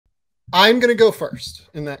I'm going to go first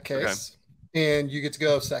in that Okay. case, and you get to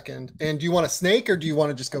go second. And do you want a snake or do you want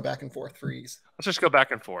to just go back and forth for ease? Let's just go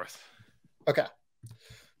back and forth. Okay.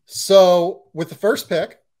 So with the first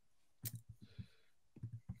pick,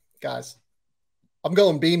 guys, I'm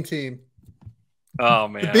going Beam Team. Oh The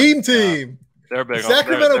man. Beam Yeah. Team. They're The big on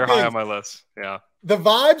Sacramento they're high on Kings. my list. Yeah. The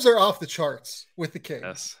vibes are off the charts with the Kings.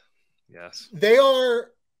 Yes. Yes. They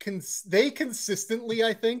are they consistently,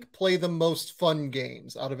 I think, play the most fun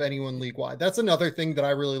games out of anyone league wide. That's another thing that I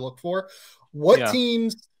really look for. What Yeah.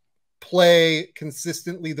 teams play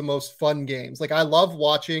consistently the most fun games? Like, I love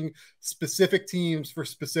watching specific teams for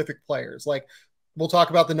specific players. Like, we'll talk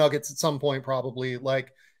about the Nuggets at some point, probably.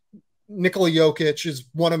 Like, Nikola Jokic is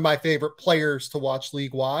one of my favorite players to watch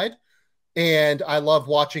league wide. And I love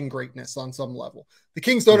watching greatness on some level. The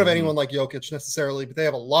Kings don't have Mm-hmm. anyone like Jokic necessarily, but they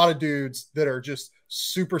have a lot of dudes that are just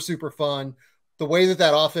super, super fun. The way that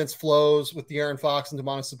that offense flows with De'Aaron Fox and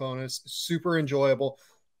Domantas Sabonis, super enjoyable.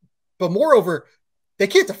 But moreover, they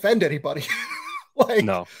can't defend anybody. Like,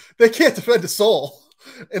 No. they can't defend a soul.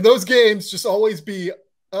 And those games just always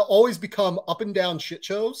become up and down shit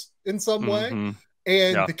shows in some way. Mm-hmm.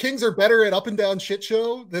 And Yeah. the Kings are better at up and down shit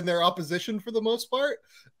show than their opposition for the most part.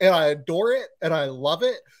 And I adore it and I love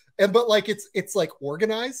it. And but like it's like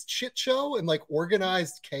organized shit show and like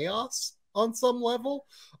organized chaos on some level.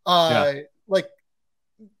 Yeah. Like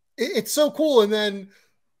it's so cool. And then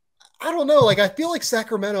I don't know, like I feel like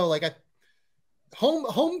Sacramento, like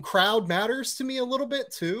home crowd matters to me a little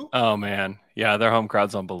bit too. Oh man. Yeah, their home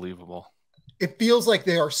crowd's unbelievable. It feels like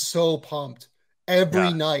they are so pumped every Yeah.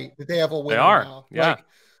 night that they have a They winner are. now. Yeah. Like,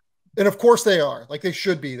 and of course they are. Like they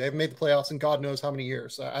should be. They've made the playoffs in God knows how many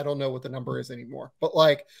years. I don't know what the number is anymore. But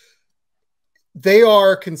like they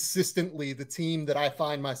are consistently the team that I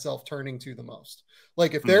find myself turning to the most.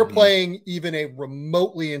 Like if they're Mm-hmm. playing even a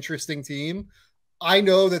remotely interesting team, I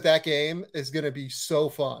know that that game is going to be so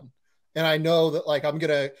fun. And I know that like I'm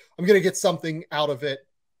going to get something out of it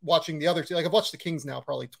watching the other team. Like I've watched the Kings now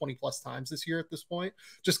probably 20 plus times this year at this point,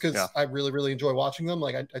 just because Yeah. I really, really enjoy watching them.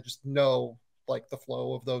 Like I just know like the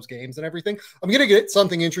flow of those games and everything. I'm going to get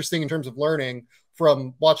something interesting in terms of learning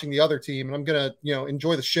from watching the other team. And I'm going to,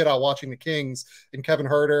 enjoy the shit out watching the Kings and Kevin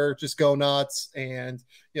Herter just go nuts and,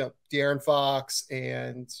 De'Aaron Fox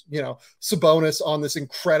and, Sabonis on this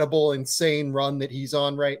incredible, insane run that he's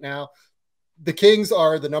on right now. The Kings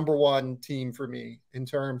are the number one team for me in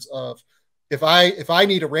terms of if I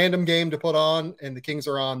need a random game to put on and the Kings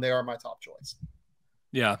are on, they are my top choice.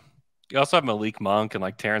 Yeah. You also have Malik Monk and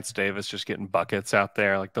like Terrence Davis just getting buckets out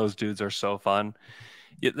there. Like those dudes are so fun.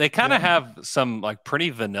 They kind of have some like pretty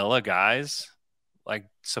vanilla guys like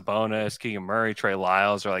Sabonis, Keegan Murray, Trey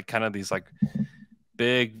Lyles are like kind of these like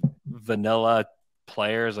big vanilla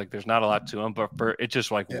players. Like there's not a lot to them, but it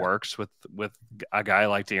just like works with a guy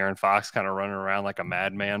like De'Aaron Fox kind of running around like a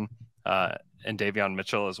madman, and Davion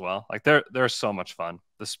Mitchell as well. Like they're so much fun.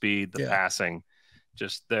 The speed, the passing,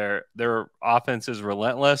 just their offense is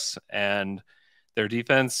relentless and their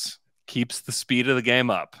defense keeps the speed of the game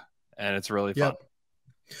up, and it's really fun.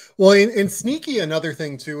 Well, in sneaky, another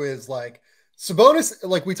thing too is like Sabonis,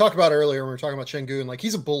 like we talked about earlier when we were talking about Şengün, like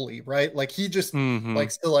he's a bully, right? Like he just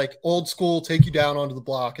likes to like old school take you down onto the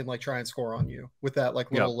block and like try and score on you with that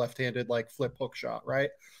like little left-handed like flip hook shot, right?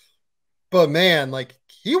 But man, like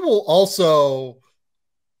he will also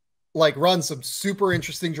like run some super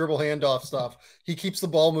interesting dribble handoff stuff. He keeps the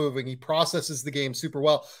ball moving. He processes the game super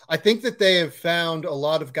well. I think that they have found a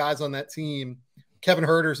lot of guys on that team. Kevin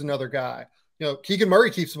Herter's another guy. Keegan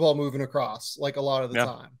Murray keeps the ball moving across like a lot of the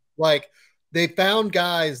time. Like they found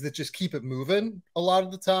guys that just keep it moving a lot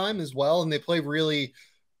of the time as well. And they play really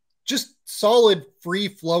just solid, free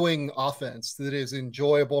flowing offense that is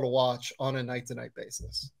enjoyable to watch on a night to night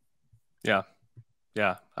basis. Yeah.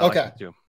 Yeah. Okay. Like it too.